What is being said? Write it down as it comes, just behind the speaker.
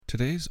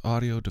Today's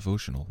audio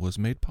devotional was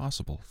made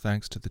possible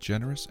thanks to the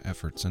generous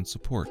efforts and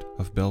support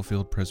of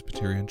Bellefield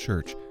Presbyterian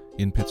Church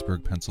in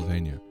Pittsburgh,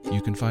 Pennsylvania.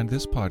 You can find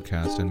this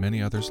podcast and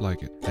many others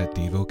like it at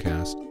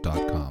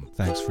Devocast.com.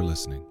 Thanks for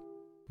listening.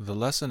 The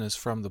lesson is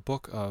from the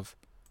book of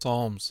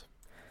Psalms.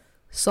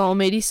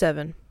 Psalm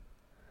 87.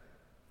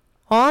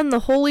 On the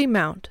holy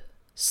mount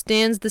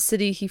stands the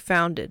city he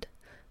founded.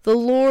 The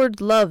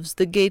Lord loves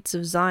the gates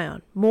of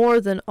Zion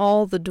more than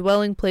all the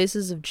dwelling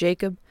places of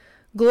Jacob.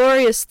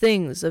 Glorious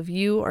things of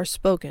you are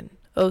spoken,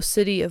 O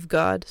city of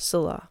God,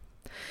 Selah.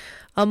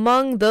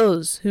 Among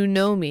those who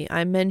know me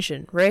I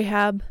mention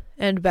Rahab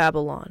and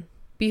Babylon.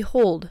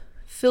 Behold,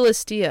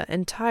 Philistia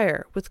and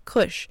Tyre with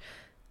Cush.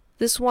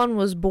 This one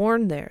was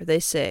born there, they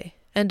say,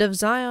 and of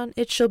Zion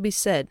it shall be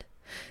said,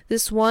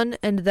 this one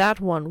and that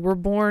one were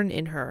born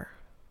in her.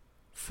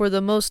 For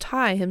the Most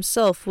High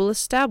himself will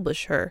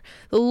establish her.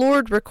 The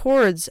Lord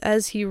records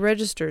as he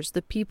registers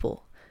the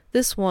people.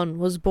 This one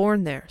was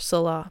born there,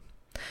 Selah.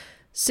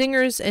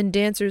 Singers and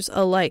dancers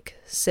alike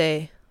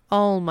say,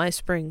 all my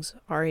springs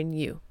are in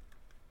you.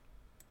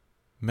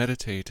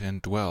 Meditate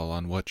and dwell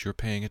on what you're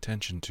paying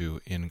attention to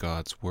in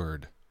God's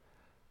Word.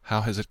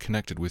 How has it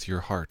connected with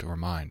your heart or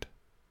mind?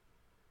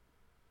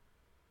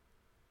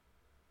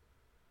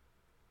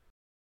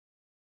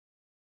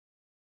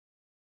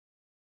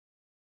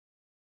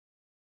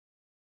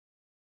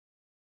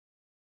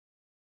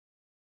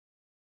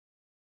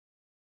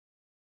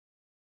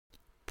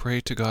 Pray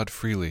to God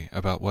freely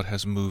about what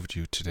has moved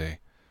you today.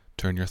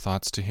 Turn your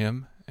thoughts to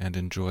Him and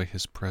enjoy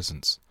His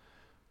presence.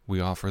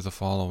 We offer the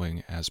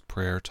following as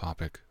prayer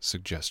topic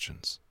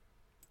suggestions.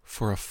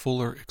 For a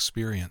fuller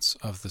experience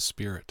of the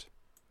Spirit.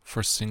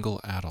 For single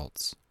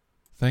adults.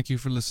 Thank you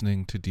for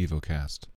listening to Devocast.